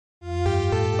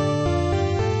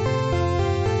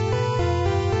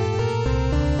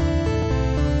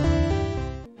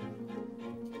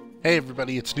Hey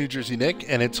everybody, it's New Jersey Nick,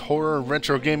 and it's Horror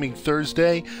Retrogaming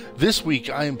Thursday. This week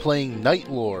I am playing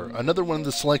Nightlore, another one of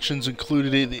the selections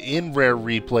included in Rare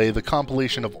Replay, the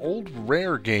compilation of old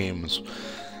Rare games.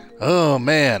 Oh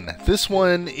man, this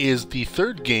one is the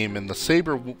third game in the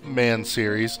Sabreman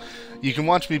series. You can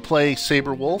watch me play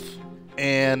Sabre Wulf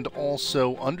and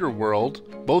also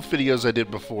Underwurld, both videos I did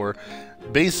before.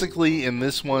 Basically, in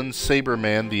this one,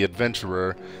 Sabreman, the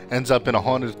adventurer, ends up in a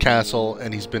haunted castle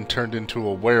and he's been turned into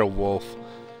a werewolf,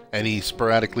 and he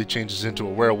sporadically changes into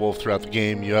a werewolf throughout the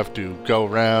game. You have to go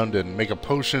around and make a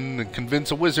potion and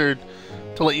convince a wizard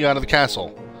to let you out of the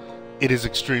castle. It is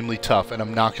extremely tough, and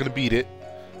I'm not going to beat it,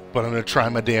 but I'm going to try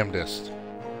my damnedest.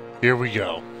 Here we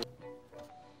go.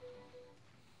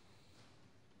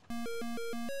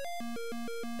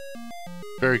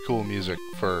 Very cool music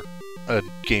for a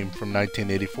game from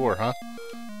 1984, huh?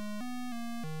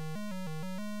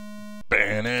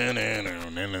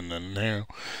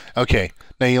 Okay,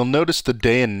 now you'll notice the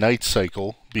day and night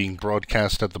cycle being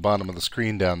broadcast at the bottom of the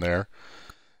screen down there.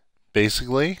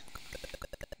 Basically,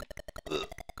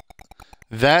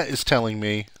 that is telling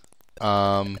me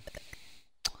how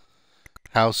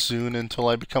soon until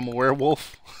I become a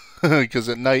werewolf, because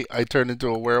at night I turn into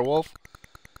a werewolf.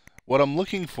 What I'm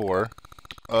looking for...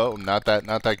 Oh, not that,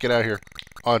 get out of here.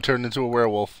 Oh, I turned into a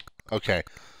werewolf. Okay.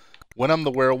 When I'm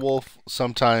the werewolf,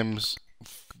 sometimes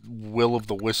will of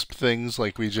the wisp things,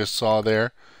 like we just saw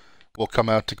there, will come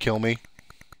out to kill me.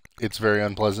 It's very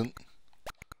unpleasant.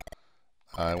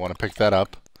 I want to pick that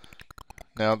up.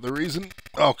 Now, the reason...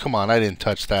 Oh, come on, I didn't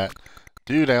touch that.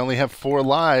 Dude, I only have 4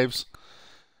 lives.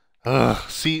 Ugh,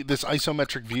 see, this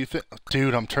isometric view thing...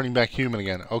 Dude, I'm turning back human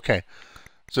again. Okay.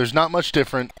 So there's not much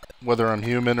different whether I'm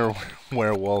human or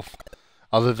werewolf,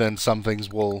 other than some things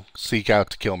will seek out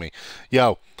to kill me.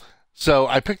 Yo, so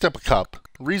I picked up a cup.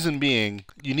 Reason being,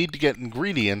 you need to get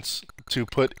ingredients to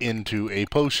put into a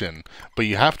potion, but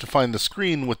you have to find the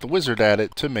screen with the wizard at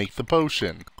it to make the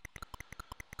potion.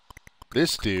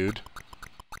 This dude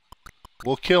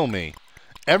will kill me.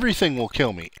 Everything will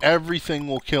kill me. Everything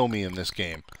will kill me in this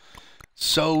game.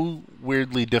 So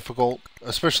weirdly difficult,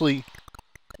 especially...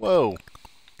 Whoa.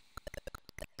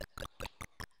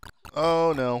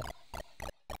 Oh no.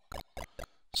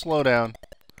 Slow down.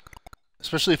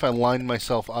 Especially if I line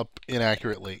myself up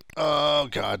inaccurately. Oh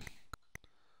god.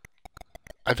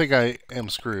 I think I am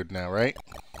screwed now, right?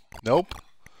 Nope.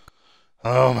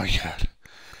 Oh my god.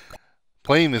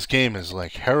 Playing this game is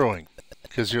like harrowing.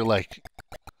 Because you're like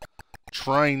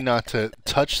trying not to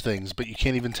touch things, but you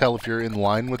can't even tell if you're in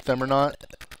line with them or not.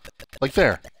 Like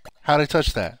there. How'd I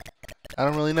touch that? I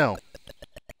don't really know.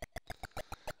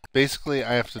 Basically,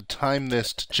 I have to time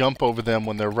this to jump over them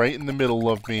when they're right in the middle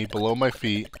of me, below my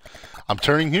feet. I'm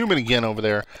turning human again over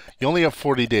there. You only have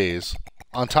 40 days.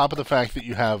 On top of the fact that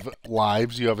you have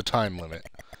lives, you have a time limit.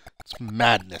 It's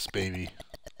madness, baby.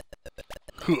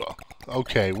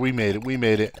 Okay, we made it. We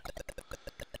made it.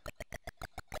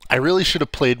 I really should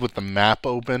have played with the map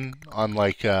open on,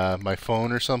 like, my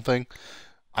phone or something.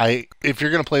 If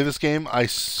you're going to play this game, I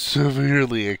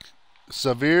severely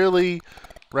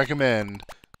recommend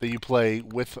that you play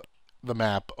with the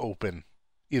map open,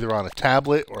 either on a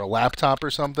tablet or a laptop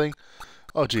or something.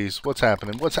 Oh geez, what's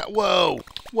happening? Whoa!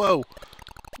 Whoa!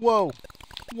 Whoa!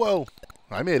 Whoa!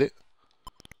 I made it.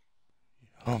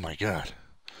 Oh my god.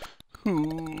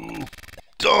 Ooh.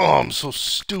 Oh, I'm so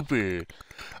stupid.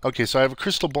 Okay, so I have a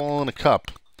crystal ball and a cup,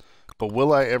 but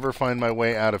will I ever find my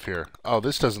way out of here? Oh,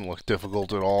 this doesn't look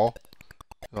difficult at all.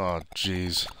 Oh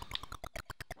jeez.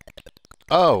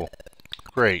 Oh,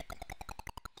 great.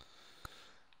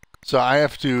 So I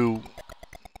have to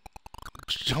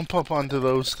jump up onto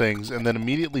those things and then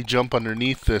immediately jump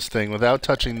underneath this thing without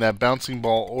touching that bouncing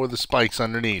ball or the spikes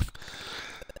underneath.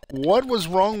 What was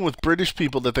wrong with British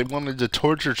people that they wanted to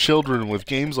torture children with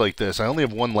games like this? I only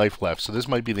have 1 life left, so this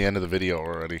might be the end of the video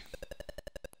already.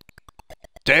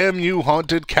 Damn you,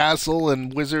 haunted castle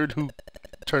and wizard who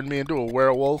turned me into a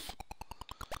werewolf.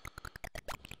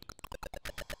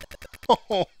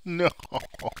 Oh, no.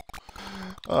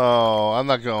 Oh, I'm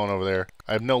not going over there.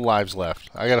 I have no lives left.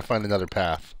 I gotta find another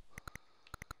path.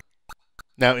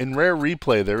 Now, in Rare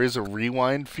Replay, there is a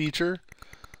rewind feature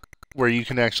where you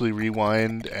can actually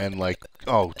rewind and, like...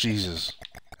 Oh, Jesus.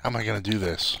 How am I gonna do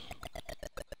this?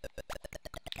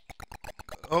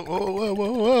 Oh, whoa, whoa,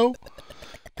 whoa, whoa.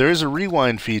 There is a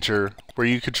rewind feature where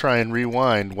you could try and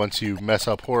rewind once you mess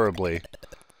up horribly.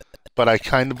 But I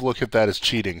kind of look at that as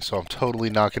cheating, so I'm totally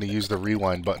not going to use the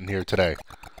rewind button here today.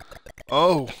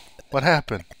 Oh, what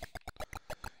happened?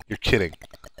 You're kidding.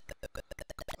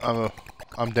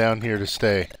 I'm down here to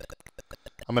stay.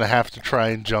 I'm going to have to try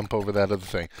and jump over that other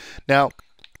thing. Now,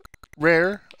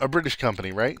 Rare, a British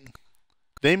company, right?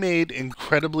 They made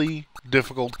incredibly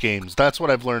difficult games. That's what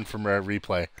I've learned from Rare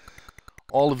Replay.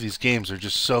 All of these games are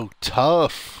just so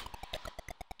tough.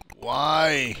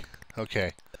 Why?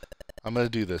 Okay. I'm going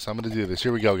to do this.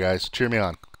 Here we go, guys. Cheer me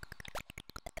on.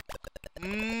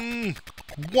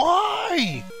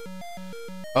 Why?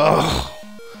 Ugh.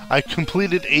 I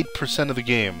completed 8% of the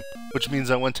game, which means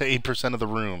I went to 8% of the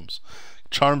rooms.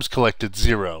 Charms collected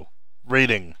 0.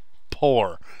 Rating,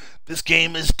 poor. This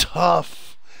game is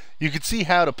tough. You can see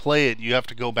how to play it. You have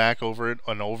to go back over it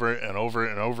and over it and over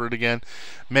it and over it again.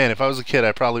 Man, if I was a kid,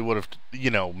 I probably would have, you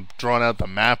know, drawn out the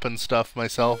map and stuff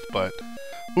myself, but,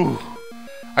 whew,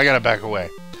 I gotta back away.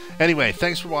 Anyway,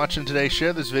 thanks for watching today.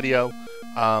 Share this video.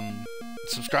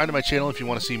 Subscribe to my channel if you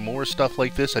want to see more stuff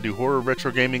like this. I do Horror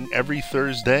Retrogaming every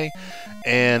Thursday.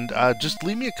 And just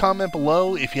leave me a comment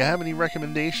below if you have any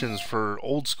recommendations for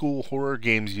old school horror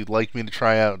games you'd like me to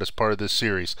try out as part of this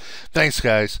series. Thanks,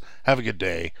 guys. Have a good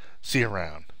day. See you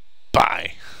around.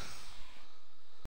 Bye.